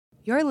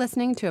You're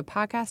listening to a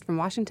podcast from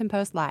Washington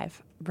Post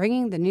Live,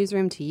 bringing the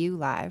newsroom to you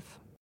live.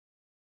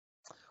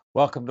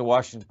 Welcome to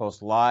Washington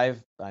Post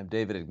Live. I'm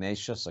David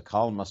Ignatius, a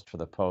columnist for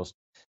the Post.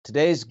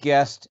 Today's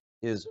guest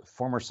is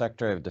former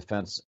Secretary of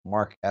Defense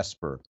Mark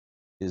Esper.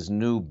 His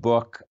new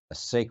book, A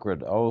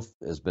Sacred Oath,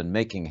 has been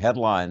making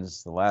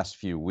headlines the last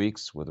few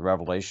weeks with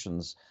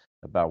revelations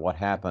about what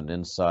happened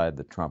inside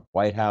the Trump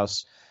White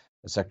House.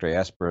 Secretary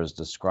Esper has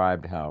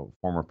described how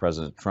former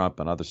President Trump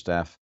and other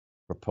staff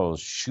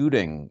proposed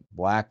shooting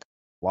Black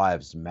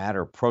Lives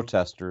Matter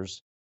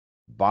protesters,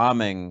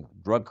 bombing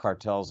drug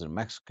cartels in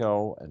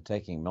Mexico, and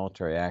taking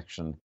military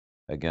action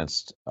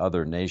against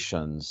other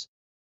nations.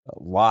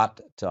 A lot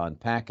to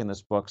unpack in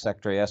this book.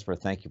 Secretary Esper,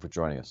 thank you for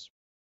joining us.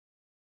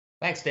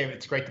 Thanks, David.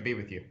 It's great to be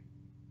with you.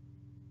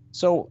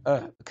 So,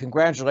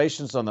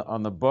 congratulations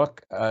on the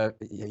book.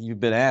 You've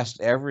been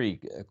asked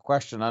every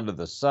question under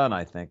the sun,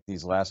 I think,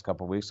 these last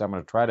couple of weeks. I'm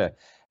going to try to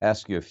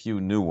ask you a few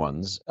new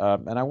ones,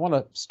 and I want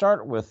to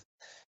start with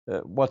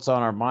what's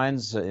on our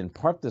minds in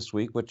part this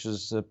week, which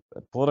is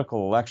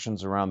political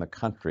elections around the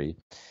country.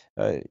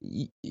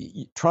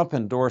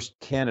 Trump-endorsed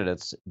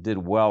candidates did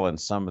well in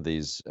some of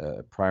these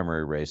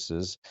primary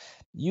races.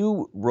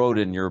 You wrote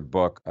in your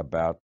book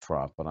about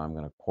Trump, and I'm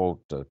going to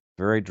quote a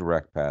very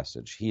direct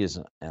passage. He is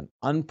an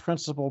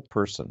unprincipled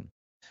person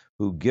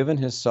who, given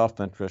his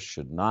self-interest,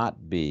 should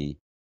not be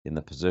in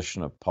the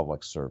position of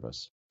public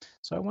service.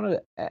 So I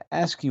wanted to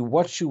ask you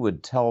what you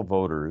would tell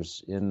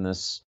voters in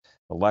this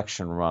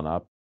election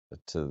run-up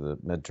to the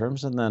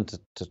midterms and then to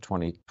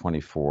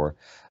 2024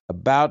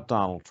 about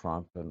Donald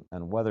Trump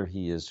and whether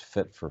he is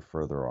fit for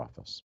further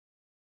office.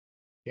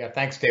 Yeah,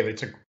 thanks,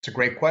 David. It's a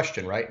great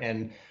question, right?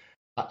 And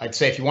I'd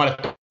say if you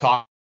want to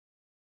talk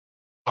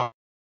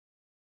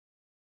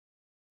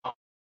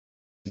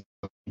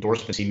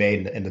endorsements he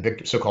made and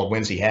the so-called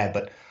wins he had,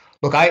 but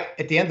look,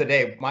 at the end of the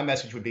day, my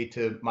message would be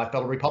to my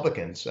fellow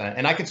Republicans,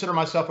 and I consider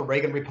myself a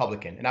Reagan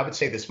Republican, and I would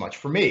say this much: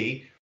 for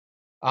me,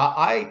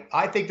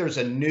 I think there's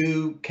a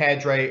new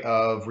cadre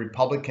of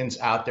Republicans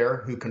out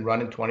there who can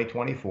run in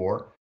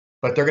 2024,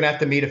 but they're going to have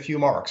to meet a few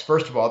marks.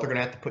 First of all, they're going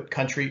to have to put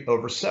country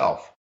over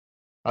self.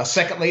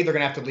 Secondly, they're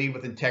going to have to lead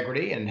with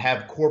integrity and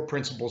have core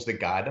principles that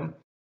guide them.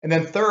 And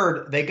then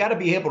third, they got to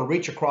be able to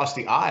reach across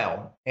the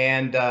aisle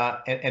and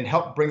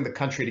help bring the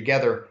country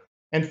together.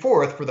 And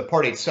fourth, for the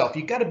party itself,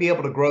 you got to be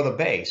able to grow the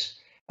base.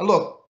 And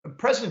look,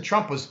 President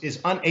Trump is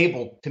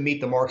unable to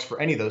meet the marks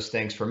for any of those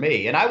things for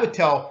me. And I would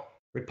tell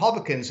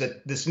Republicans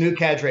that this new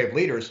cadre of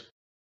leaders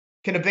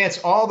can advance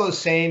all those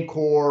same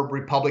core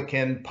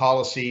Republican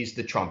policies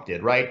that Trump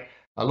did, right?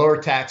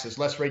 Lower taxes,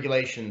 less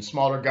regulation,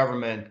 smaller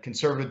government,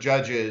 conservative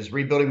judges,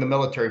 rebuilding the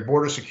military,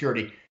 border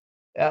security.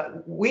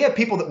 We have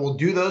people that will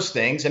do those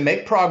things and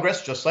make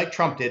progress just like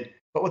Trump did,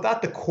 but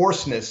without the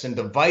coarseness and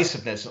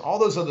divisiveness and all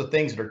those other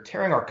things that are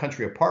tearing our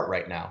country apart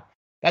right now.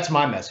 That's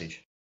my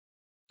message.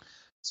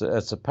 So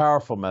it's a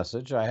powerful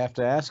message. I have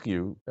to ask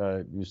you,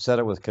 you said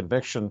it with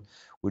conviction.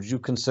 Would you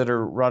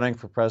consider running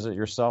for president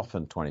yourself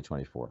in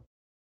 2024?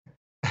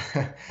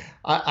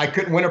 I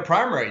couldn't win a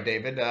primary,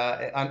 David.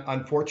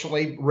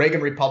 Unfortunately,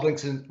 Reagan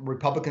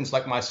Republicans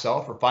like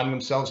myself are finding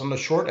themselves on the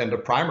short end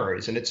of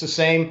primaries. And it's the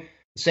same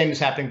is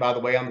happening, by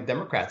the way, on the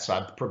Democrat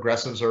side. The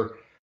progressives the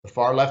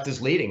far left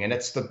is leading. And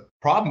it's the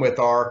problem with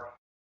our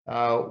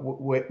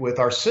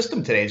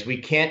system today is we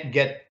can't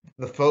get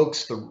the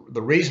folks,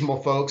 the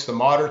reasonable folks, the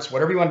moderates,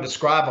 whatever you want to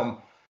describe them,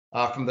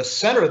 from the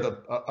center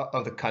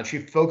of the country,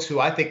 folks who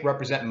I think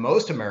represent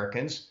most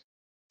Americans,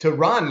 to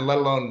run, let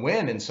alone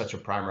win in such a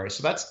primary.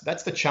 So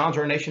that's the challenge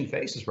our nation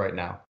faces right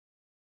now.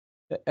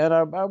 And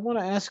I want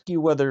to ask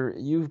you whether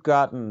you've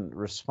gotten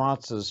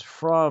responses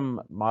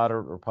from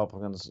moderate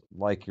Republicans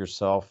like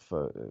yourself,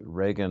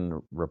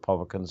 Reagan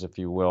Republicans, if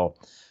you will,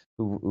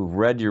 who've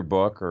read your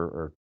book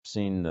or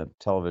seen the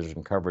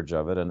television coverage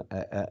of it and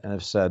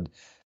have said,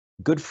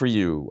 good for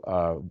you,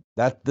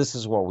 that this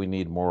is what we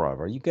need more of.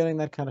 Are you getting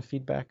that kind of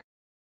feedback?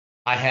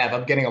 I have.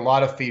 I'm getting a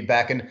lot of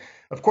feedback. And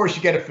of course,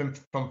 you get it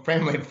from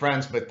family and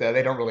friends, but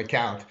they don't really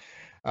count.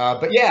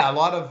 But yeah, a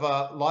lot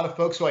of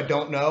folks who I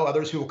don't know,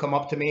 others who will come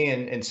up to me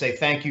and say,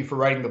 thank you for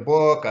writing the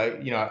book.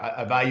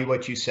 I value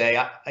what you say.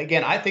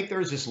 I think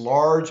there's this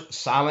large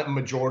silent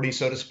majority,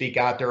 so to speak,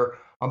 out there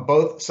on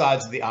both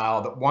sides of the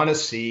aisle that want to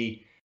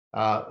see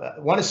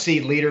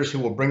leaders who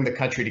will bring the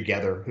country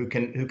together, who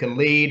can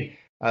lead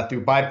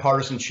through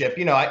bipartisanship.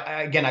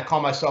 I call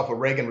myself a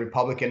Reagan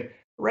Republican.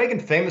 Reagan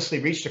famously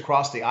reached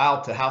across the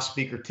aisle to House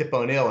Speaker Tip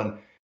O'Neill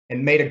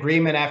and made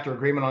agreement after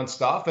agreement on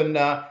stuff. And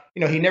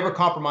he never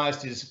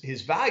compromised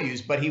his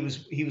values, but he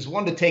was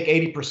one to take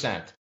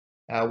 80%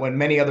 when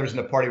many others in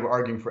the party were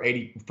arguing for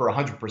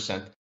 100%.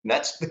 And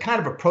that's the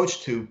kind of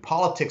approach to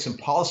politics and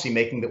policy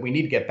making that we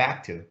need to get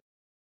back to.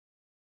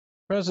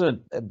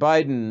 President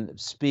Biden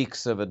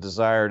speaks of a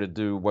desire to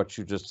do what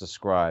you just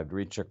described,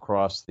 reach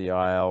across the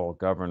aisle,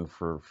 govern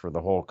for the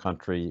whole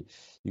country.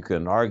 You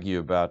can argue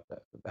about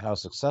how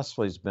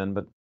successful he's been,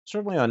 but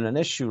certainly on an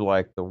issue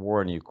like the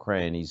war in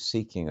Ukraine, he's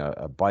seeking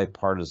a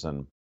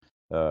bipartisan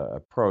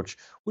approach.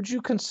 Would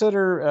you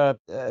consider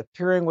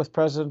appearing with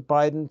President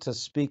Biden to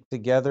speak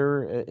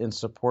together in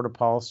support of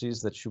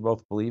policies that you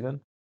both believe in?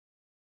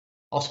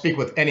 I'll speak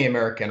with any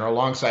American or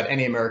alongside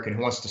any American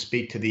who wants to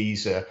speak to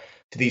these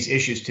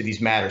issues, to these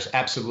matters.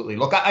 Absolutely.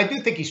 Look, I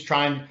do think he's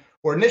trying,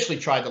 or initially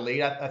tried to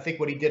lead. I think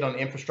what he did on the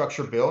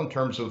infrastructure bill in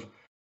terms of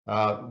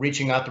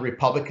reaching out to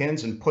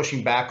Republicans and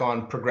pushing back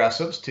on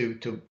progressives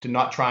to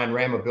not try and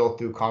ram a bill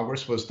through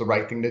Congress was the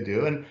right thing to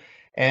do.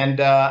 And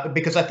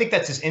because I think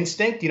that's his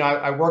instinct. You know,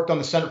 I worked on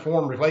the Senate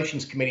Foreign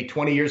Relations Committee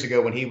 20 years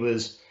ago when he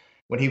was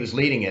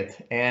leading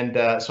it,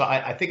 and so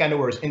I think I know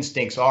where his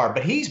instincts are.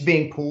 But he's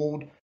being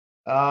pulled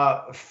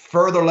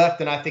further left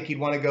than I think he'd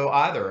want to go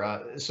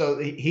either. So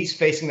he's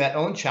facing that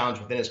own challenge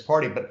within his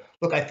party. But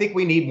look, I think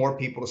we need more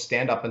people to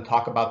stand up and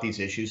talk about these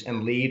issues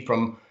and lead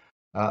from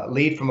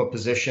a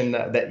position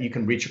that you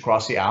can reach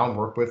across the aisle and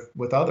work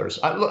with others.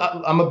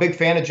 I'm a big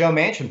fan of Joe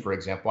Manchin, for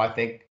example. I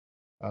think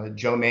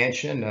Joe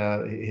Manchin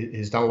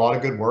has done a lot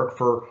of good work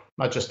for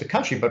not just the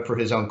country, but for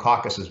his own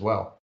caucus as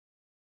well.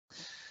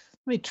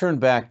 Let me turn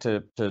back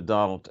to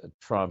Donald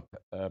Trump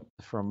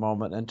for a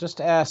moment and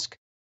just ask,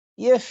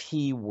 if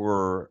he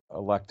were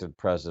elected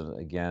president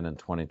again in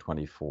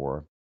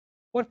 2024,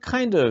 what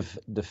kind of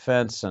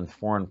defense and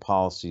foreign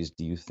policies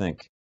do you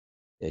think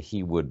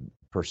he would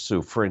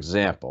pursue? For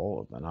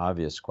example, an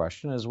obvious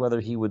question is whether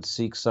he would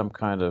seek some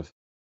kind of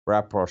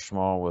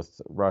rapprochement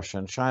with Russia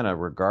and China,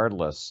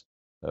 regardless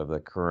of the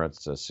current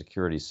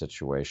security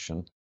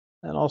situation.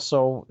 And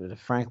also,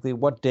 frankly,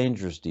 what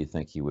dangers do you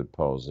think he would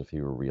pose if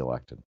he were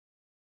reelected?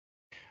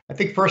 I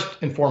think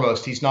first and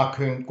foremost, he's not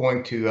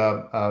going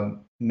to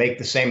make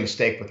the same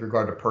mistake with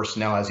regard to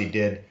personnel as he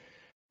did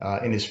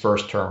in his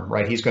first term,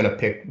 right? He's going to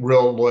pick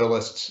real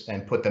loyalists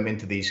and put them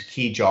into these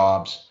key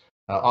jobs.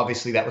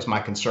 Obviously, that was my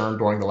concern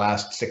during the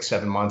last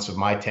 6-7 months of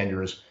my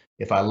tenures.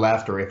 If I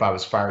left or if I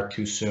was fired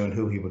too soon,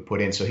 who he would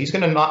put in. So he's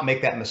going to not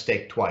make that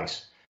mistake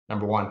twice,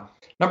 number one.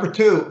 Number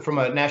two, from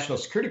a national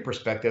security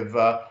perspective,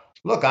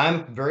 look,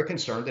 I'm very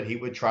concerned that he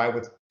would try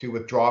to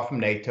withdraw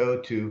from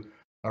NATO, to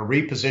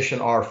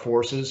reposition our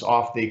forces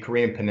off the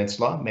Korean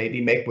Peninsula,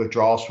 maybe make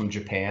withdrawals from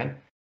Japan.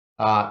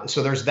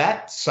 So there's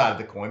that side of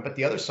the coin. But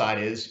the other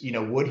side is,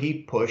 would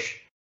he push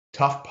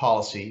tough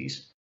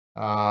policies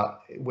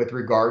with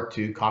regard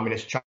to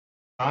communist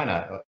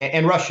China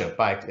and Russia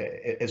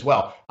as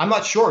well? I'm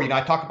not sure.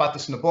 I talk about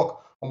this in the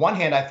book. On one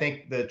hand, I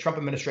think the Trump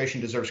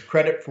administration deserves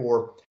credit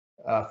for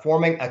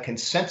forming a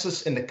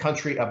consensus in the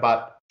country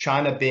about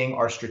China being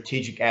our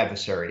strategic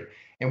adversary.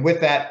 And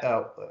with that,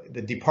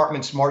 the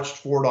departments marched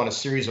forward on a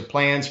series of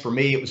plans. For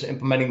me, it was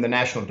implementing the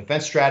National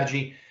Defense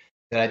Strategy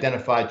that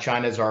identified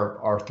China as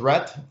our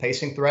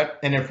facing threat,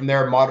 and then from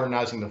there,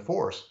 modernizing the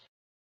force.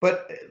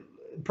 But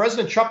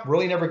President Trump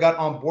really never got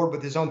on board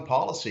with his own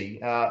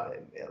policy,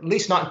 at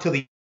least not until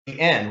the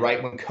end,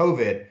 right, when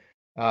COVID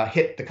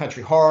hit the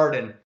country hard,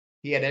 and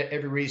he had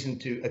every reason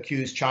to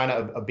accuse China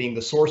of being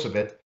the source of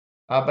it.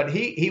 But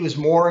he was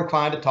more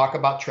inclined to talk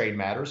about trade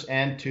matters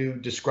and to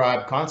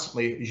describe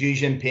constantly Xi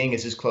Jinping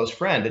as his close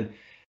friend. And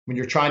when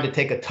you're trying to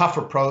take a tough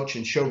approach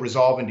and show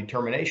resolve and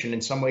determination,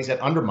 in some ways that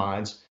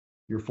undermines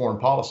your foreign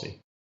policy.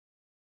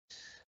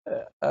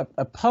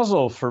 A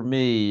puzzle for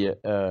me,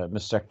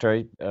 Mr.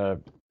 Secretary,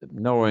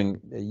 knowing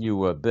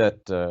you a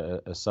bit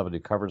as somebody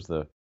who covers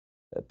the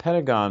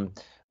Pentagon,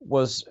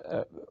 was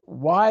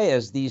why,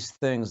 as these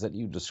things that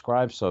you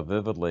describe so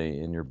vividly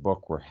in your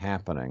book were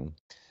happening,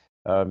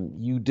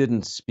 you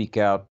didn't speak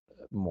out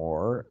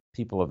more.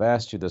 People have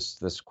asked you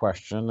this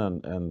question,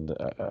 and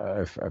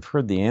I've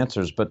heard the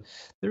answers, but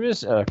there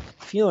is a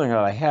feeling that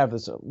I have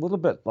is a little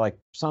bit like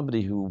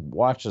somebody who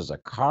watches a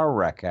car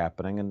wreck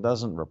happening and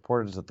doesn't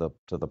report it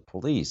to the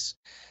police.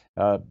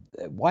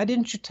 Why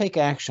didn't you take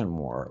action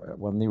more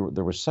when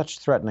there were such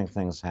threatening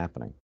things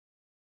happening?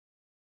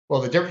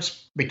 Well, the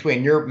difference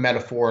between your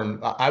metaphor and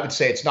I would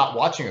say it's not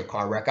watching a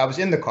car wreck. I was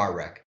in the car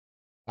wreck.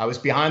 I was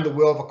behind the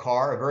wheel of a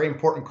car, a very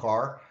important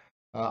car.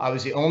 I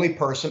was the only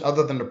person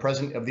other than the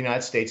president of the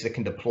United States that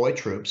can deploy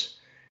troops.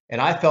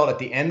 And I felt at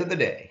the end of the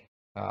day,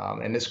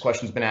 and this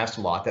question's been asked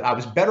a lot, that I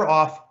was better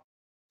off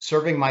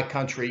serving my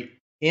country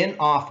in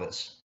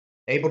office,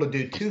 able to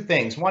do two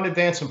things. One,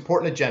 advance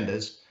important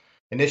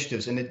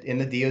initiatives in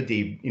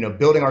the DoD,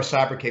 building our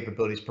cyber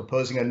capabilities,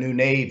 proposing a new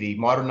Navy,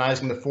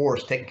 modernizing the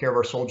force, taking care of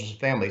our soldiers and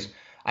families.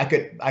 I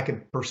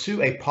could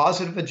pursue a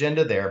positive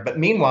agenda there, but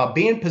meanwhile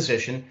be in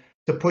position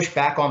to push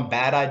back on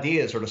bad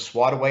ideas or to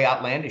swat away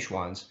outlandish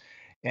ones.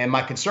 And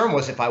my concern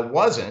was if I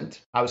wasn't,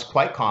 I was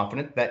quite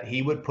confident that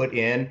he would put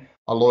in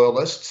a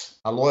loyalist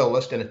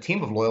and a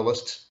team of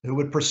loyalists who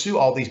would pursue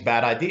all these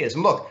bad ideas.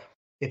 And look,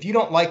 if you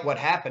don't like what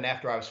happened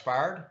after I was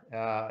fired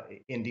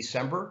in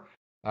December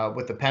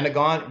with the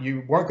Pentagon,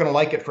 you weren't going to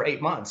like it for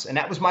 8 months. And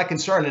that was my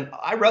concern. And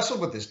I wrestled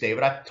with this,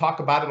 David. I talk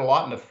about it a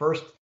lot in the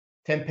first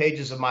 10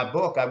 pages of my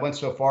book. I went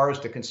so far as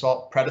to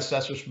consult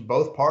predecessors from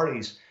both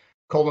parties.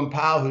 Colin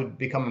Powell, who'd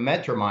become a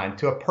mentor of mine,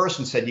 to a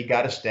person said, you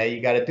got to stay,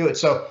 you got to do it.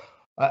 So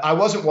I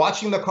wasn't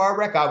watching the car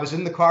wreck. I was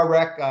in the car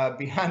wreck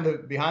behind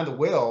the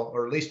wheel,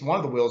 or at least one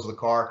of the wheels of the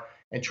car.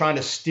 and trying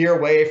to steer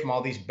away from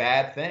all these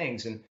bad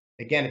things. And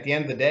again, at the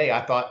end of the day,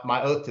 I thought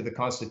my oath to the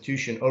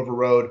Constitution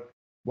overrode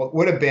what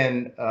would have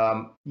been,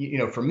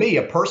 for me,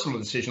 a personal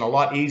decision, a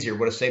lot easier,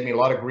 would have saved me a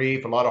lot of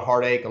grief, a lot of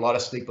heartache, a lot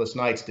of sleepless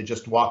nights to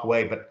just walk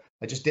away. But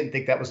I just didn't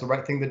think that was the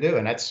right thing to do.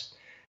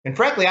 And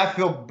frankly, I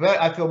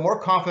feel more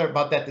confident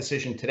about that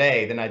decision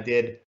today than I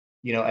did,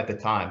 at the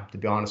time, to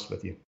be honest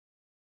with you.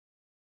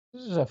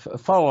 This is a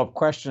follow-up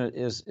question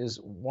is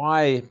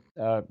why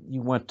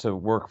you went to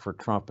work for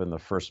Trump in the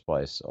first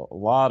place. A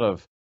lot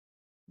of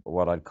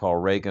what I'd call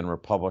Reagan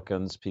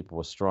Republicans, people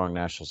with strong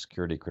national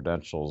security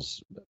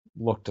credentials,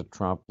 looked at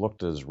Trump,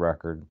 looked at his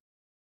record,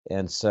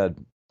 and said,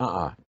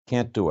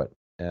 can't do it,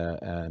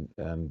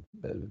 and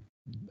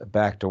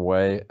backed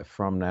away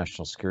from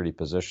national security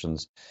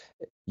positions.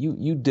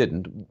 You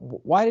didn't.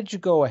 Why did you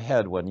go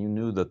ahead when you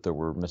knew that there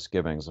were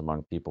misgivings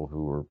among people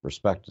who were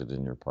respected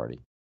in your party?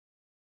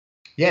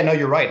 Yeah, no,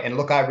 you're right. And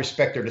look, I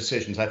respect their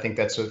decisions. I think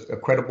that's a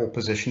credible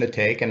position to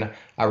take, and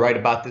I write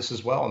about this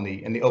as well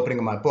in the opening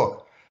of my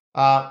book.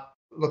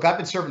 Look, I've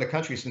been serving the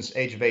country since the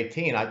age of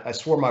 18. I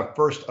swore my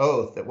first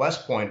oath at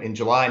West Point in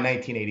July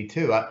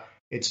 1982.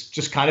 It's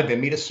just kind of in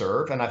me to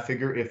serve, and I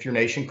figure if your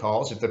nation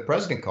calls, if the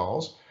president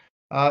calls,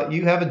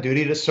 you have a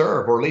duty to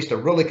serve, or at least a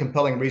really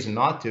compelling reason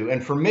not to.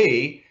 And for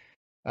me,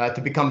 to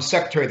become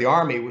Secretary of the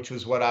Army, which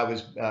was what I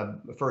was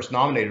first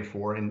nominated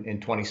for in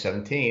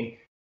 2017,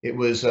 it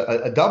was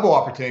a double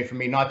opportunity for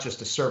me, not just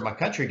to serve my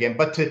country again,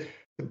 but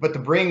to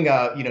bring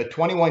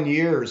 21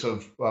 years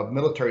of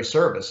military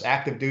service,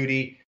 active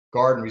duty,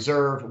 Guard and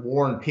Reserve,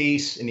 war and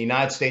peace in the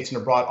United States and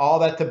abroad, all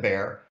that to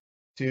bear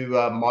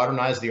to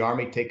modernize the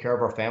Army, take care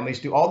of our families,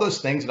 do all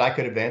those things that I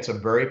could advance a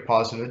very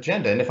positive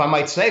agenda. And if I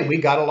might say, we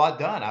got a lot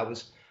done. I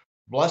was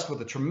blessed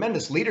with a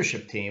tremendous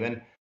leadership team,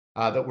 and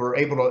that we're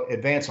able to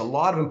advance a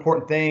lot of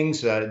important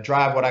things,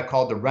 drive what I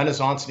call the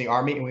renaissance in the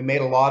Army, and we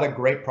made a lot of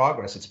great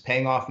progress. It's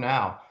paying off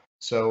now.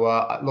 So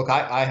look,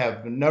 I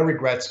have no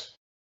regrets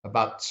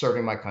about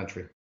serving my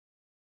country.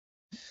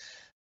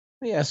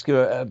 Let me ask you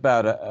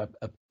about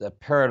a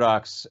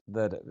paradox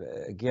that,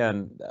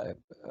 again,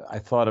 I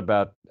thought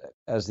about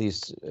as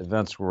these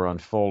events were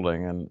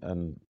unfolding,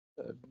 and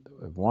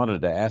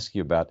wanted to ask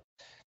you about.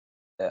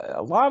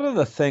 A lot of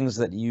the things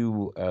that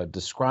you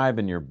describe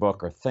in your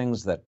book are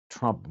things that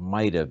Trump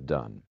might have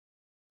done.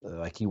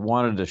 Like he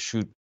wanted to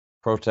shoot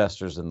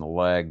protesters in the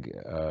leg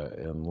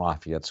in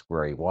Lafayette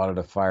Square. He wanted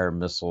to fire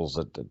missiles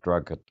at the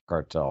drug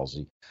cartels.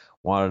 He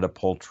wanted to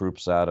pull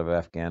troops out of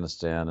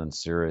Afghanistan and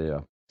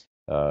Syria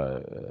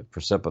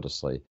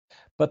precipitously.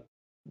 But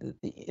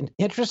the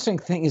interesting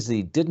thing is that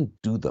he didn't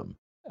do them.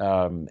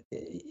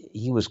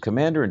 He was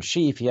commander in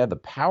chief. He had the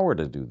power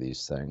to do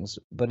these things,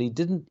 but he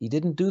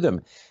didn't do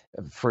them.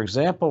 For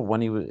example,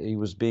 when he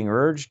was being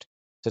urged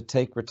to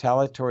take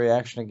retaliatory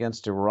action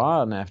against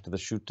Iran after the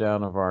shoot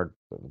down of our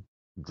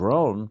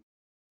drone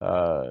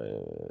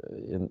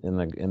in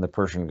the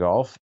Persian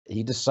Gulf,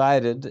 he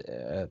decided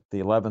at the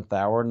 11th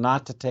hour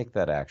not to take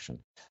that action.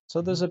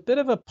 So there's a bit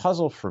of a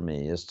puzzle for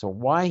me as to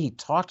why he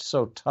talked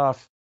so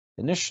tough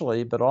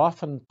initially, but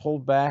often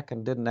pulled back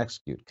and didn't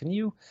execute. Can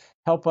you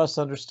help us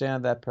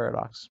understand that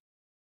paradox?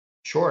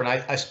 Sure. And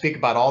I speak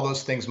about all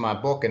those things in my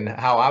book and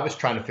how I was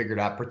trying to figure it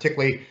out,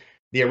 particularly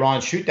the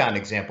Iran shoot down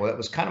example. That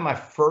was kind of my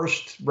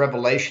first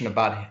revelation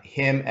about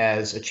him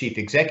as a chief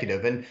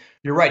executive. And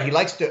you're right. He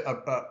likes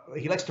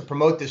to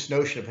promote this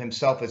notion of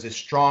himself as a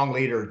strong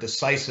leader,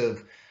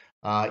 decisive,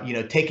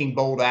 taking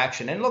bold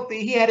action. And look,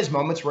 he had his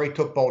moments where he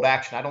took bold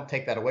action. I don't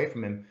take that away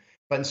from him.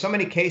 But in so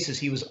many cases,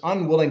 he was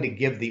unwilling to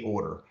give the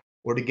order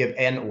or to give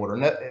an order.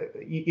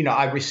 And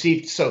I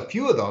received so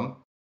few of them.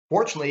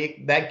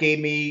 Fortunately, that gave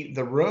me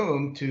the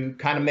room to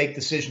kind of make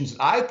decisions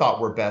that I thought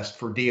were best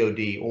for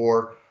DOD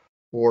or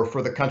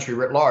for the country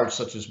writ large,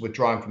 such as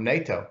withdrawing from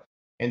NATO.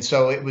 And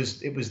so it was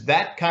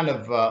that kind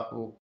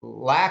of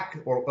lack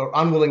or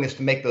unwillingness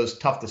to make those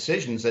tough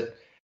decisions that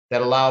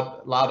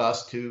allowed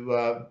us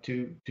to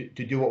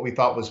do what we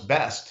thought was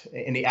best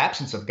in the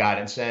absence of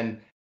guidance.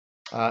 And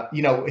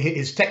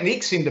his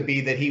technique seemed to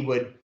be that he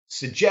would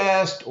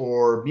suggest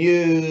or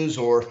muse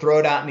or throw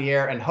it out in the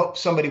air and hope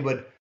somebody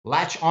would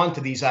latch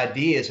onto these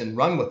ideas and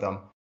run with them.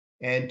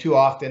 And too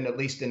often, at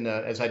least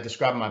as I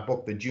describe in my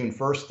book, the June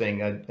 1st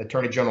thing,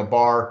 Attorney General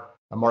Barr,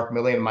 Mark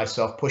Milley, and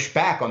myself pushed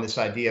back on this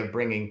idea of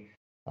bringing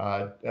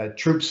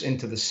troops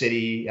into the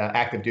city,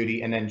 active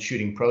duty, and then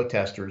shooting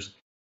protesters.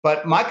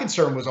 But my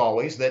concern was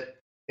always that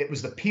it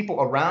was the people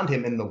around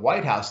him in the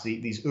White House,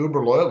 these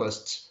uber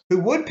loyalists, who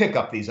would pick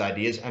up these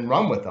ideas and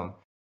run with them.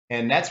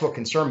 And that's what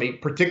concerned me,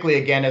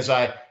 particularly, again, as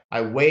I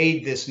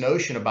weighed this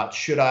notion about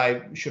should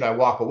I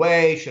walk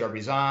away? Should I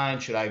resign?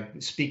 Should I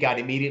speak out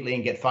immediately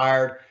and get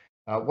fired?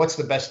 What's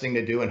the best thing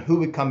to do? And who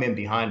would come in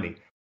behind me?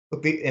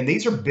 Look, and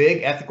these are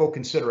big ethical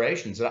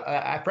considerations.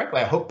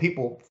 Frankly, I hope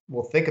people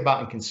will think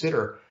about and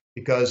consider,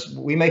 because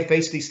we may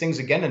face these things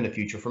again in the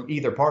future from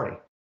either party.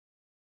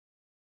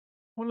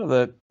 One of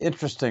the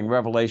interesting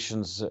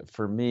revelations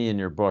for me in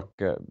your book,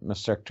 Mr.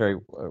 Secretary,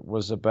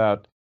 was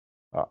about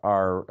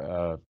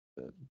our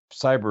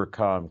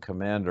Cybercom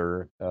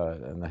commander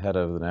and the head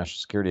of the National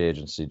Security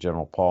Agency,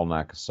 General Paul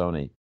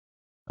Nakasone,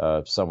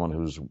 someone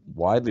who's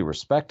widely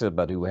respected,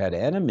 but who had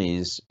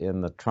enemies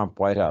in the Trump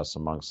White House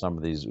among some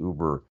of these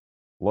uber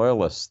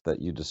loyalists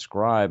that you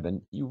describe.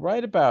 And you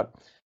write about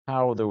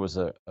how there was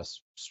a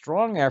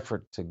strong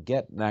effort to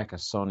get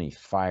Nakasone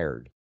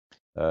fired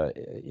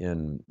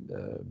in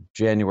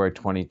January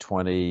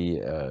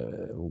 2020,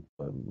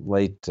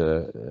 late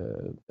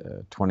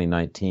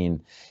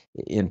 2019,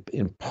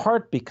 in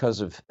part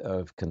because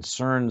of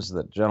concerns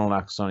that General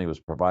Nakasone was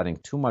providing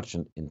too much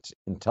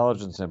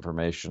intelligence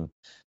information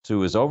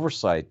to his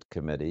oversight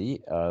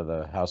committee,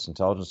 the House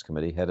Intelligence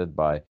Committee, headed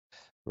by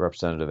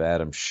Representative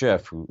Adam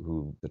Schiff,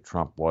 who the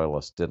Trump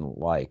loyalists didn't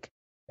like,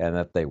 and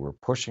that they were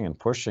pushing and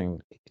pushing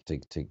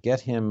to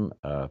get him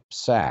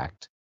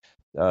sacked.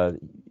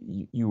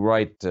 You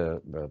write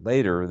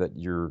later that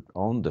your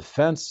own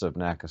defense of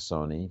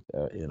Nakasone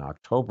in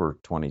October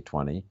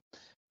 2020,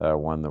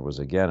 when there was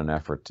again an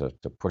effort to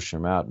push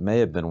him out, may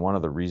have been one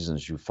of the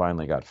reasons you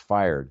finally got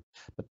fired.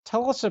 But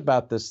tell us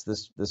about this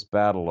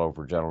battle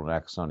over General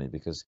Nakasone,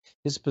 because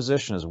his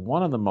position is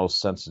one of the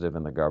most sensitive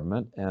in the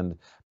government, and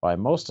by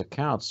most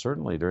accounts,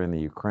 certainly during the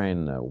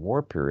Ukraine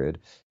war period,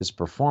 his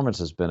performance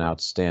has been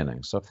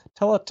outstanding. So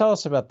tell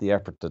us about the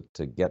effort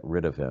to get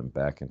rid of him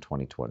back in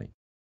 2020.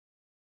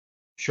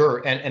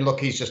 Sure, and look,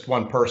 he's just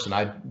one person.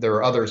 There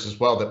are others as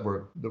well that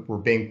were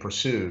being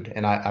pursued,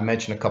 and I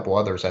mentioned a couple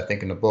others, I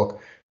think, in the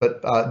book.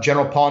 But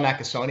General Paul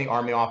Nakasone,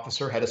 Army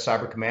officer, head of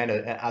Cyber Command,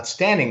 an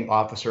outstanding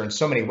officer in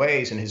so many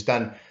ways, and has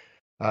done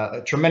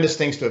tremendous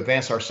things to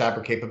advance our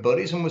cyber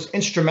capabilities, and was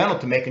instrumental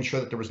to making sure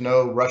that there was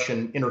no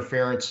Russian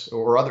interference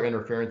or other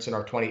interference in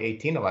our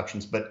 2018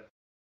 elections. But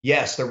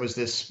yes, there was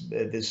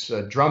this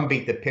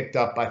drumbeat that picked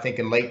up, I think,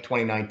 in late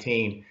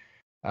 2019.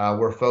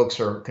 Where folks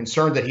are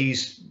concerned that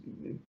he's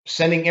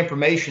sending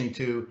information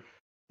to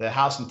the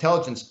House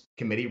Intelligence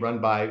Committee run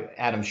by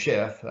Adam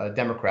Schiff, a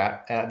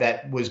Democrat,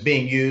 that was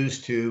being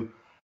used would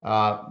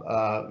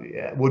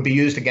be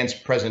used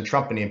against President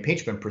Trump in the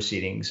impeachment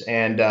proceedings.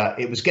 And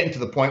it was getting to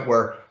the point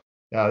where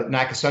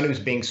Nakasone was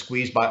being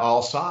squeezed by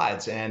all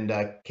sides, and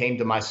came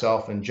to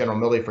myself and General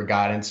Milley for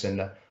guidance.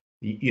 And,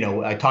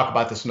 I talk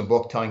about this in the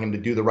book, telling him to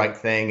do the right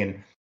thing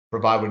and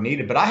provide what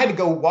needed. But I had to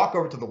go walk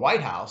over to the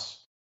White House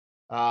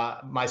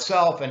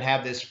myself and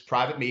have this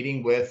private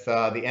meeting with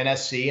the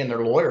NSC and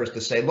their lawyers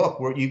to say, look,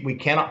 we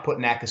cannot put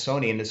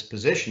Nakasone in this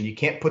position. You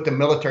can't put the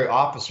military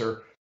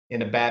officer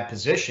in a bad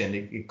position.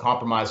 It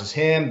compromises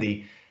him,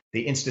 the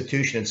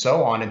institution, and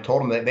so on. And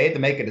told them that they had to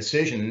make a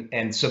decision,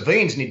 and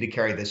civilians need to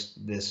carry this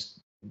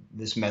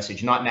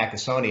message, not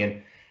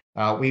Nakasone.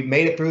 And we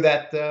made it through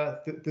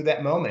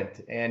that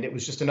moment. And it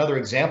was just another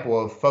example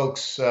of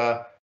folks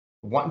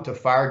wanting to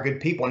fire good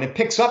people. And it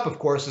picks up, of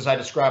course, as I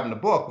describe in the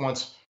book,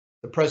 once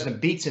the president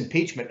beats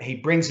impeachment, he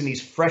brings in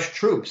these fresh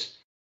troops.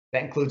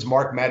 That includes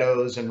Mark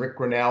Meadows and Rick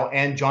Grinnell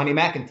and Johnny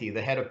McEntee,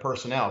 the head of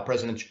personnel,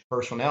 president's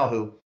personnel,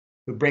 who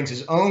brings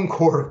his own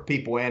core of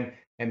people in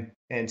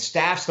and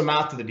staffs them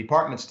out to the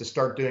departments to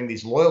start doing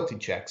these loyalty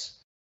checks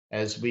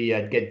as we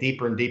get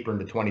deeper and deeper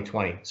into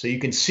 2020. So you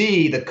can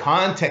see the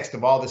context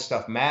of all this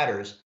stuff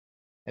matters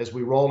as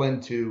we roll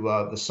into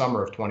the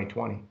summer of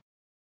 2020.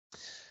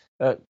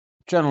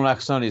 General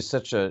Nakasone is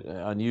such an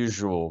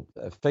unusual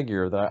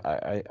figure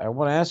that I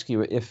want to ask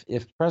you,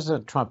 if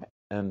President Trump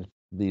and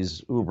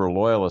these uber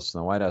loyalists in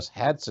the White House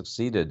had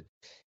succeeded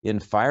in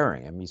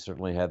firing him, he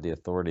certainly had the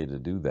authority to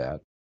do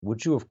that,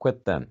 would you have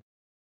quit then?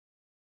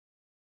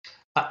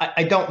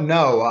 I don't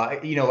know.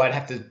 I'd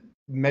have to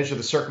measure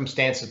the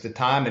circumstance at the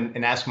time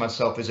and ask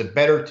myself, is it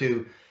better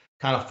to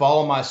kind of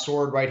follow my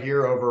sword right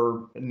here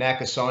over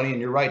Nakasone? And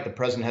you're right, the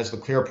president has the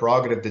clear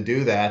prerogative to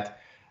do that.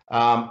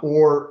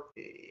 Or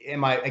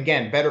am I,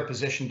 again, better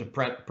positioned to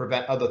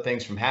prevent other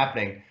things from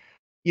happening?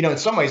 In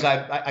some ways,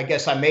 I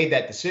guess I made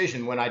that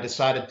decision when I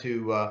decided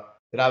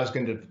that I was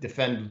going to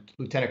defend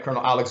Lieutenant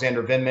Colonel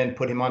Alexander Vindman,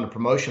 put him on the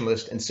promotion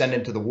list, and send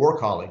him to the War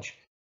College.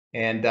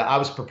 And I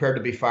was prepared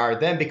to be fired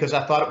then because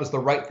I thought it was the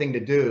right thing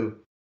to do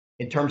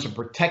in terms of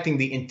protecting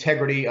the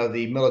integrity of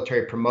the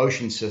military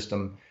promotion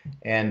system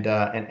and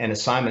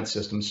assignment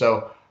system.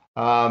 So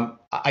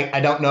I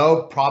don't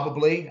know,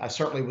 probably. I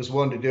certainly was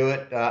willing to do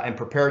it and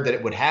prepared that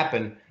it would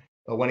happen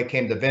when it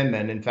came to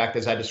Vindman. In fact,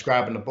 as I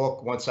describe in the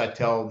book, once I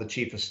tell the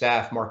chief of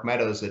staff, Mark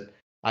Meadows, that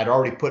I'd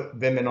already put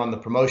Vindman on the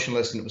promotion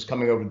list and it was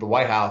coming over to the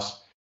White House,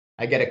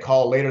 I get a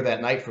call later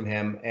that night from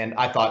him. And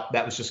I thought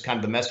that was just kind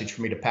of the message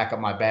for me to pack up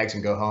my bags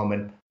and go home.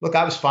 And look,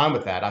 I was fine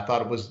with that. I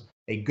thought it was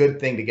a good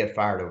thing to get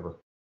fired over.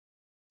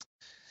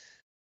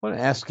 I want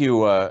to ask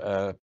you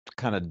a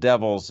kind of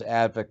devil's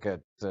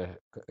advocate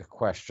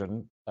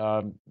question.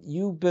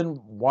 You've been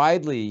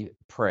widely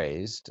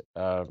praised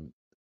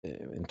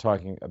in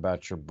talking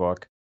about your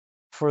book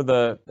for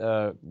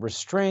the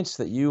restraints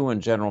that you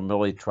and General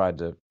Milley tried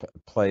to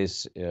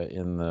place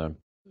in the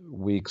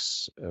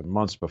weeks,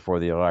 months before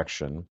the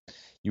election,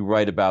 you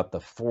write about the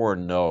 4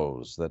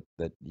 no's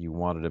that you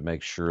wanted to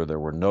make sure there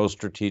were no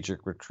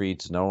strategic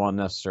retreats, no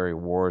unnecessary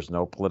wars,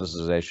 no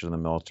politicization of the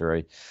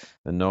military,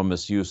 and no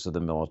misuse of the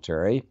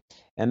military.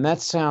 And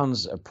that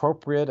sounds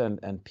appropriate,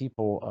 and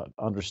people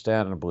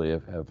understandably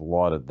have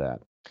lauded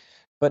that.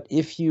 But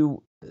if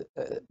you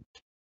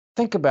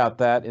think about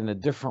that in a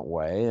different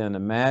way and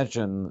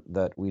imagine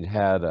that we'd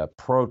had a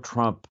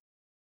pro-Trump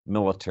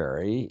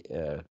military,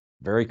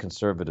 very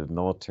conservative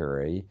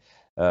military,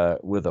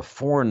 with a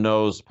 4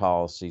 no's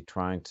policy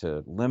trying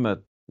to limit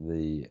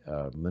the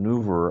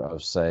maneuver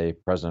of, say,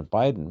 President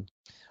Biden,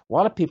 a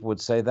lot of people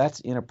would say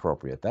that's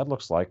inappropriate. That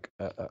looks like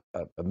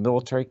a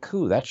military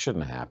coup. That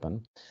shouldn't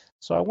happen.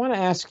 So I want to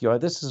ask you,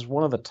 this is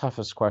one of the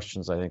toughest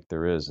questions I think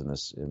there is in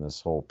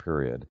this whole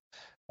period,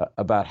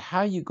 about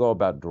how you go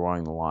about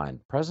drawing the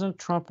line. President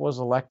Trump was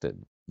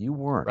elected. You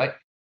weren't. Right.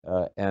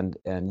 And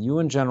you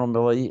and General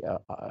Milley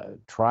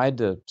tried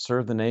to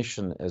serve the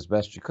nation as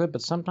best you could,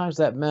 but sometimes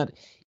that meant,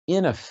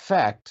 in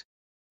effect,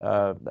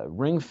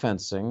 ring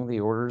fencing the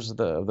orders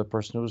of the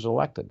person who was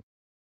elected.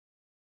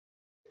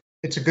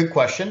 It's a good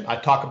question. I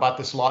talk about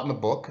this a lot in the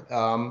book.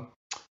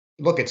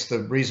 Look, it's the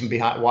reason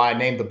behind why I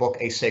named the book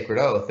A Sacred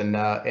Oath.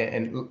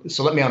 And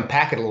so let me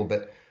unpack it a little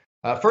bit.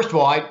 First of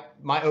all,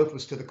 my oath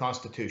was to the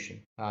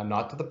Constitution,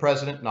 not to the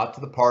president, not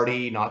to the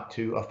party, not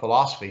to a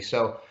philosophy.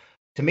 So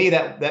to me,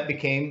 that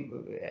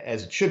became,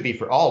 as it should be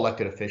for all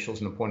elected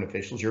officials and appointed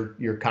officials,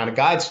 your kind of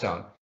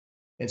guidestone.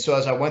 And so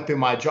as I went through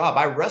my job,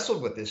 I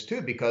wrestled with this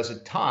too, because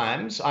at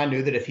times I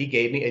knew that if he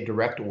gave me a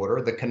direct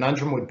order, the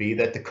conundrum would be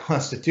that the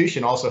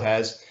Constitution also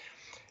has,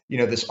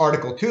 this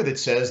Article 2 that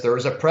says there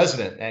is a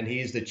president and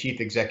he's the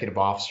chief executive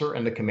officer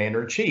and the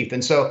commander in chief.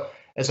 And so,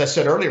 as I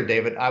said earlier,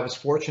 David, I was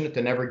fortunate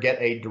to never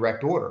get a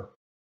direct order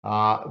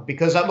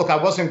because I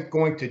wasn't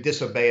going to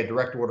disobey a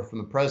direct order from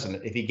the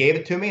president. If he gave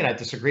it to me and I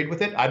disagreed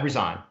with it, I'd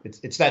resign.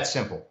 It's that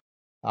simple.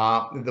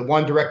 The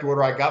one direct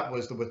order I got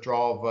was the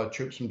withdrawal of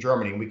troops from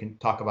Germany, and we can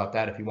talk about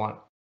that if you want.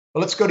 But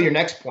let's go to your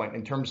next point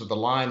in terms of the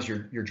lines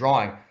you're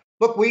drawing.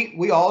 Look,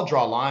 we all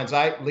draw lines.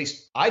 At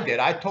least I did.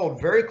 I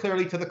told very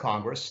clearly to the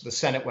Congress, the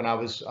Senate, when I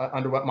was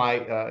underwent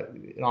my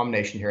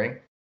nomination hearing,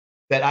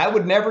 that I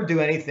would never do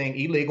anything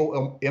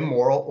illegal,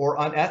 immoral, or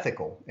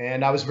unethical.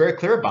 And I was very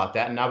clear about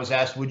that. And I was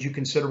asked, would you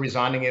consider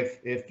resigning if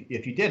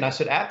you did? And I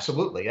said,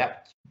 absolutely.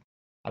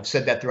 I've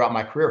said that throughout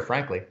my career,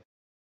 frankly.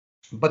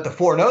 But the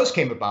 4 no's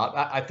came about.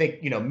 I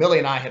think, Milley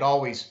and I had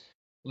always,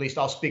 at least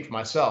I'll speak for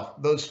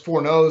myself, those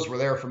 4 no's were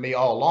there for me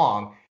all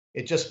along.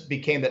 It just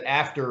became that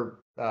after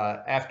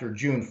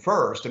June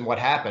 1st and what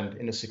happened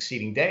in the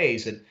succeeding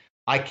days, that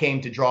I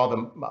came to draw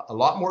them a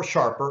lot more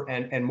sharper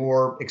and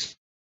more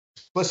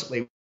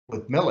explicitly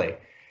with Milley.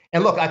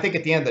 And look, I think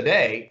at the end of the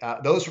day,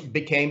 those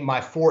became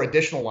my 4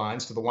 additional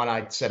lines to the one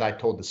I said I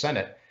told the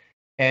Senate.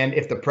 And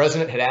if the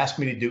president had asked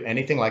me to do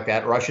anything like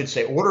that, or I should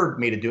say ordered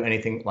me to do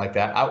anything like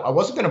that, I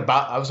wasn't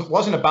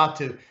about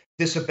to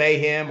disobey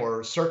him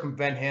or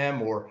circumvent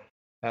him or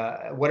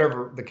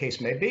whatever the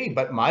case may be.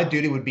 But my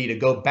duty would be to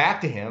go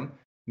back to him,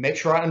 make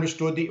sure I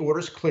understood the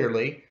orders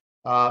clearly,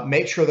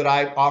 make sure that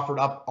I offered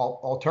up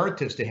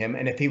alternatives to him.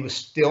 And if he was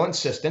still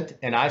insistent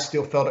and I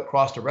still felt it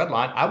crossed a red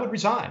line, I would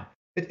resign.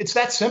 It's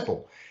that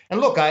simple.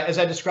 And look, as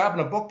I describe in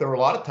the book, there were a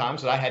lot of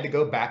times that I had to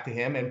go back to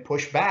him and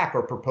push back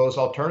or propose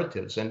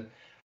alternatives. And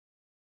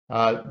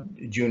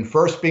June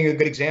 1st being a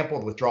good example,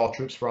 the withdrawal of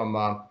troops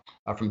from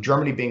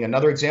Germany being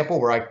another example,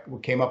 where I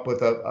came up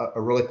with a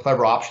really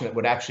clever option that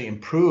would actually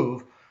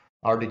improve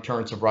our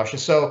deterrence of Russia.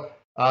 So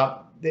I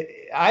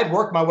had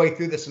worked my way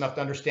through this enough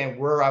to understand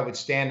where I would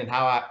stand and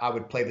how I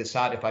would play this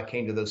out if I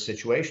came to those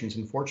situations.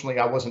 Unfortunately,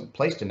 I wasn't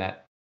placed in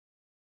that.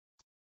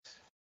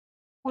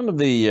 One of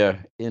the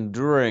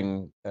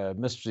enduring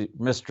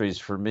mysteries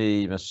for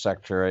me, Mr.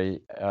 Secretary,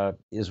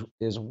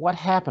 is what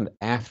happened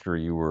after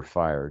you were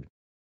fired.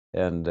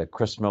 And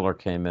Chris Miller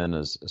came in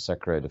as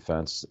Secretary of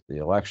Defense. The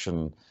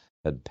election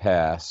had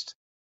passed.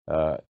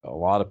 A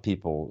lot of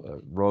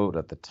people wrote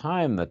at the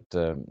time that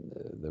the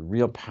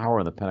real power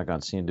in the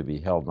Pentagon seemed to be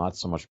held not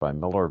so much by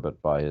Miller,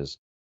 but by his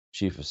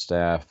chief of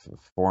staff,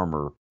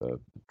 former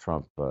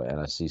Trump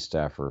NSC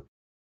staffer,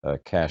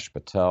 Kash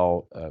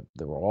Patel.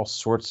 There were all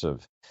sorts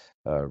of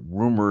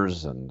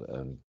rumors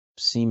and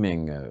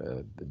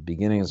seeming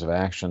beginnings of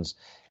actions.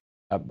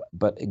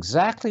 But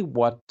exactly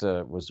what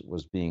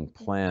was being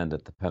planned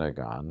at the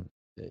Pentagon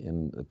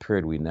in the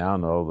period we now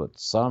know that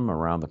some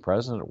around the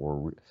president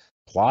were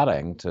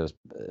plotting to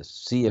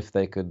see if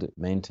they could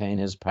maintain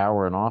his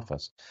power in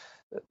office.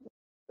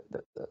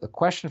 The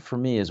question for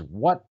me is,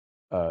 what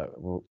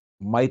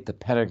might the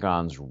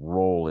Pentagon's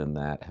role in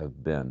that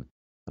have been?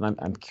 And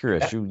I'm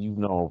curious. You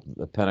know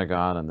the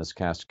Pentagon and this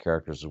cast of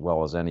characters as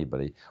well as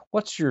anybody.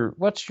 What's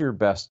your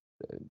best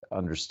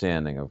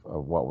understanding of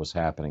what was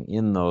happening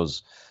in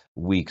those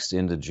weeks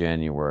into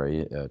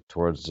January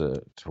towards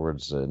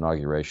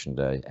Inauguration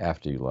Day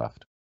after you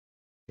left?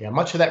 Yeah,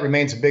 much of that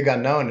remains a big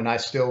unknown, and I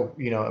still,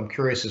 I'm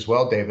curious as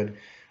well, David.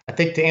 I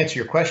think to answer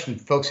your question,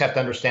 folks have to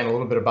understand a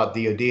little bit about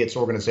DoD, its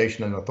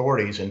organization and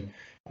authorities. And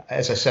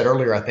as I said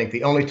earlier, I think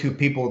the only two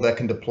people that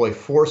can deploy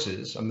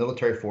forces,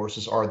 military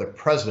forces, are the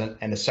president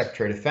and the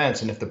Secretary of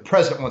Defense. And if the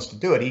president wants to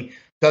do it, he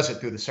does it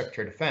through the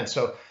Secretary of Defense.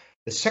 So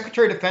the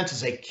Secretary of Defense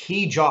is a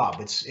key job.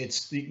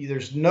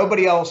 There's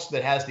nobody else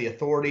that has the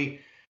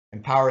authority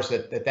and powers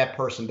that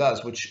person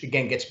does, which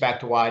again gets back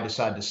to why I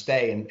decided to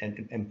stay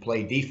and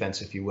play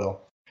defense, if you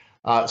will.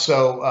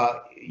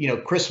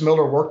 Chris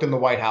Miller worked in the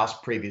White House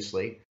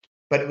previously,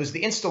 but it was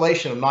the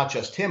installation of not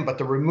just him, but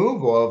the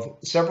removal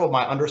of several of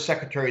my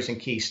undersecretaries and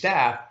key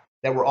staff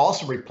that were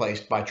also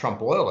replaced by Trump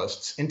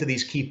loyalists into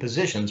these key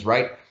positions,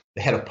 right?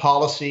 The head of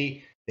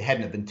policy, the head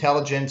of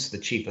intelligence, the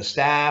chief of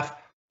staff,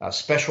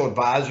 special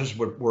advisors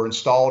were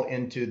installed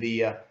into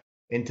the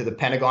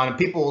Pentagon. And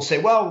people will say,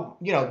 well,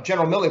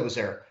 General Milley was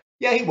there.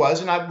 Yeah, he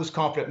was. And I was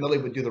confident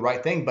Milley would do the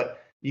right thing.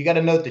 But you got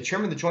to note the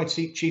chairman of the Joint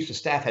Chiefs of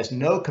Staff has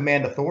no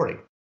command authority.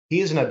 He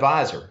is an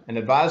advisor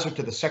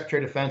to the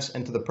Secretary of Defense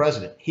and to the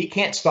president. He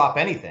can't stop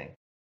anything.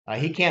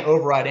 He can't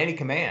override any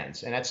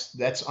commands, and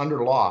that's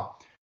under law.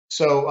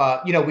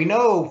 So, we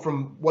know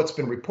from what's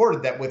been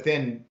reported that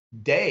within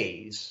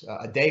days,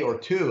 a day or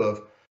two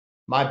of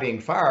my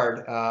being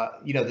fired,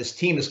 this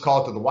team is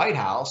called to the White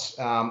House.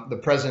 The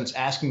president's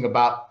asking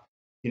about,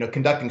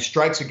 conducting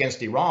strikes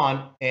against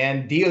Iran,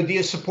 and DOD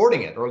is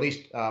supporting it, or at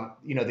least,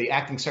 the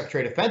acting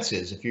Secretary of Defense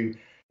is, if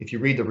you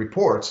read the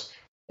reports.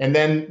 And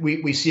then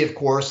we see, of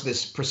course,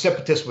 this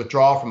precipitous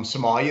withdrawal from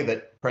Somalia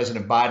that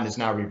President Biden is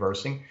now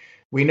reversing.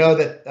 We know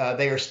that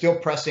they are still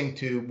pressing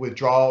to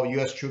withdraw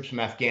U.S. troops from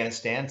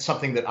Afghanistan,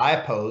 something that I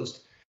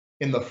opposed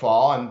in the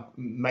fall and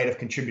might have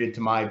contributed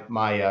to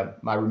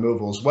my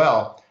removal as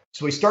well.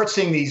 So we start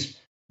seeing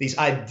these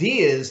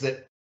ideas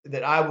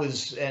that I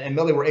was and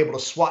Milley were able to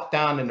swat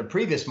down in the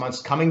previous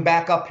months coming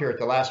back up here at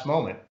the last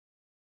moment.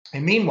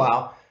 And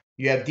meanwhile,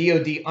 you have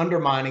DOD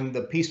undermining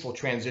the peaceful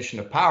transition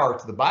of power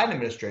to the Biden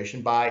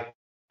administration by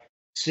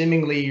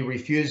seemingly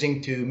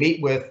refusing to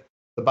meet with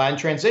the Biden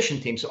transition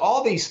team. So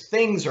all these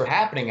things are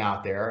happening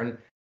out there. And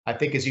I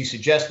think, as you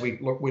suggest, we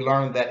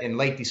learned that in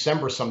late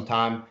December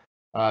sometime,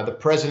 the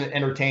president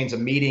entertains a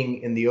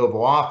meeting in the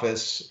Oval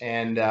Office,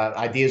 and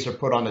ideas are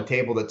put on the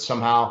table that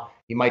somehow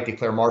he might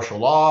declare martial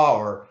law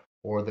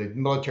or the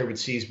military would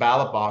seize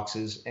ballot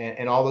boxes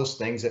and all those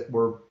things that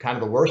were kind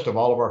of the worst of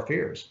all of our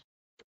fears.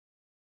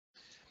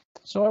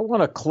 So I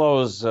want to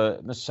close,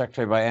 Mr.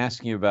 Secretary, by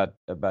asking you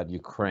about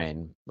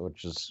Ukraine,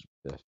 which is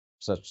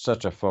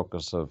such a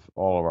focus of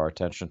all of our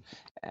attention.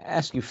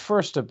 Ask you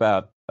first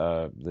about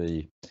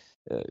the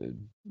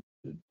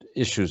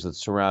issues that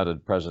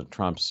surrounded President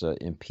Trump's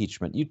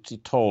impeachment. You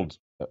told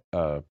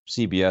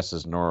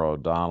CBS's Norah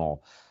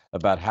O'Donnell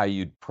about how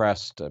you'd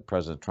pressed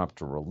President Trump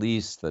to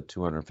release the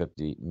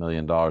 $250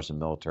 million in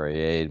military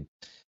aid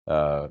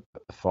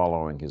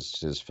following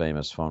his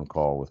famous phone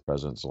call with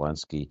President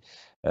Zelensky.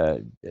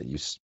 You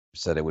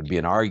said it would be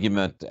an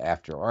argument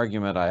after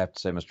argument. I have to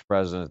say, Mr.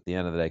 President, at the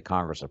end of the day,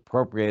 Congress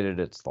appropriated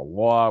it. It's the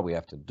law. We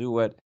have to do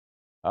it.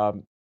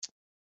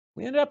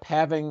 We ended up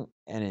having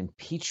an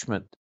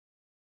impeachment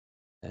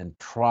and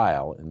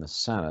trial in the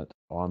Senate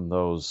on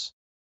those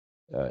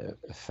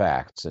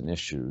facts and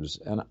issues.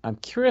 And I'm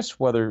curious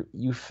whether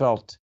you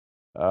felt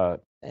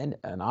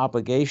an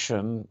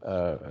obligation,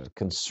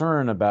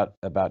 concern about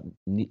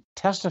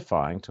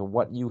testifying to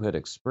what you had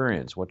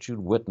experienced, what you'd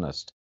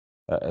witnessed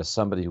as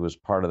somebody who was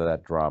part of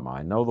that drama.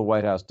 I know the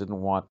White House didn't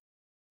want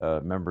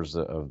members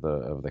of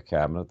the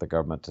cabinet, the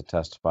government, to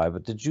testify,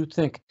 but did you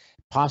think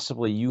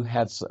possibly you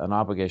had an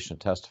obligation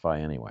to testify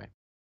anyway?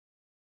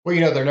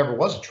 Well, there never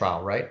was a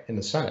trial, right, in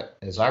the Senate,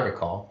 as I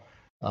recall.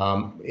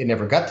 It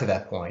never got to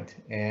that point.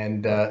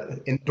 And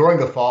during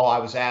the fall, I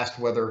was asked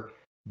whether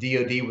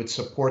DOD would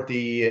support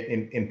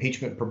the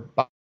impeachment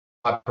by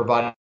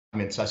providing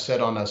documents. I said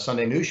on a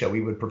Sunday news show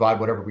we would provide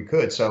whatever we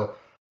could. So,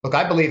 look,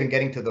 I believe in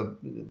getting to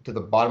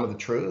the bottom of the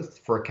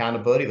truth for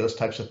accountability, those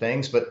types of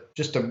things. But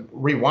just to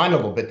rewind a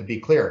little bit, to be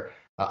clear,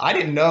 I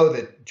didn't know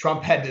that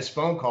Trump had this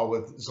phone call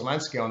with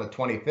Zelensky on the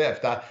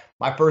 25th.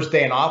 My first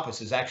day in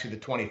office is actually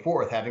the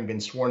 24th, having been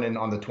sworn in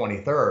on the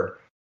 23rd.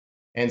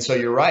 And so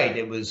you're right.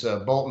 It was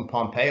Bolton,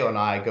 Pompeo, and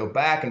I go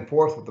back and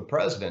forth with the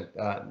president,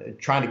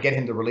 trying to get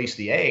him to release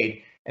the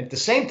aid. And at the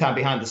same time,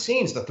 behind the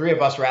scenes, the three of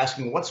us are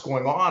asking, what's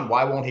going on?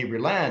 Why won't he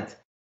relent?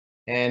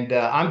 And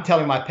I'm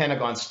telling my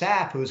Pentagon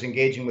staff, who's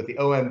engaging with the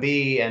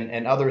OMB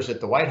and others at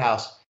the White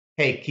House,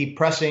 hey, keep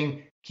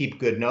pressing, keep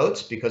good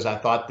notes, because I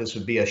thought this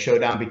would be a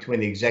showdown between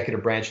the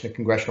executive branch and the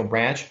congressional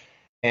branch,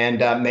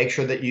 and make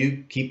sure that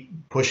you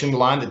keep pushing the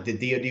line that the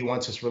DOD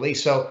wants this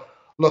released. So,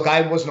 look,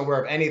 I wasn't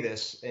aware of any of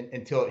this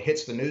until it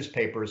hits the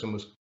newspapers, and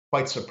was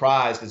quite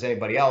surprised as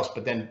anybody else,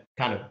 but then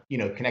kind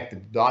of,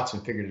 connected the dots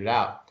and figured it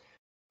out.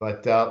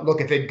 But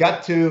look, if it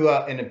got to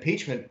an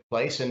impeachment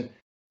place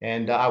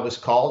and I was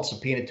called,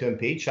 subpoenaed to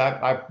impeach,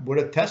 I would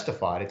have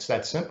testified. It's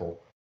that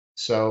simple.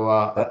 So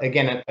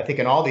again, I think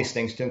in all these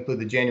things, to include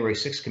the January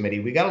 6th committee,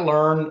 we got to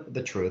learn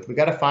the truth. We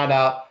got to find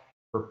out,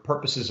 for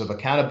purposes of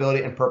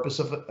accountability and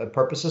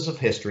purposes of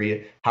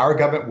history, how our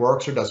government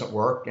works or doesn't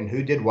work, and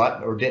who did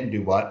what or didn't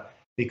do what,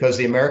 because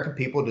the American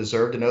people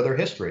deserve to know their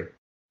history.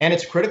 And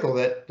it's critical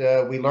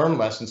that we learn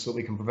lessons so that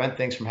we can prevent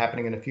things from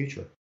happening in the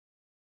future.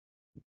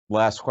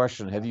 Last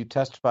question. Have you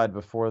testified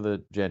before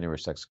the January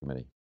 6th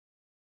committee?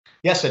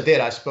 Yes, I did.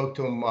 I spoke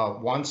to him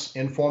once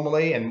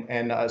informally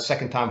and a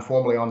second time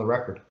formally on the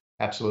record.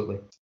 Absolutely.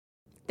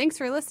 Thanks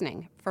for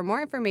listening. For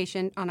more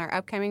information on our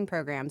upcoming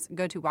programs,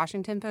 go to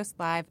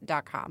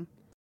WashingtonPostLive.com.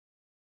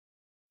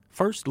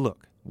 First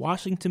Look,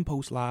 Washington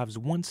Post Live's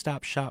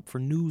one-stop shop for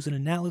news and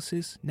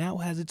analysis, now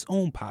has its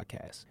own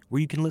podcast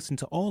where you can listen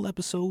to all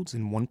episodes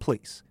in one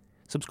place.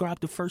 Subscribe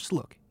to First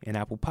Look in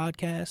Apple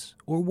Podcasts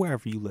or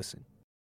wherever you listen.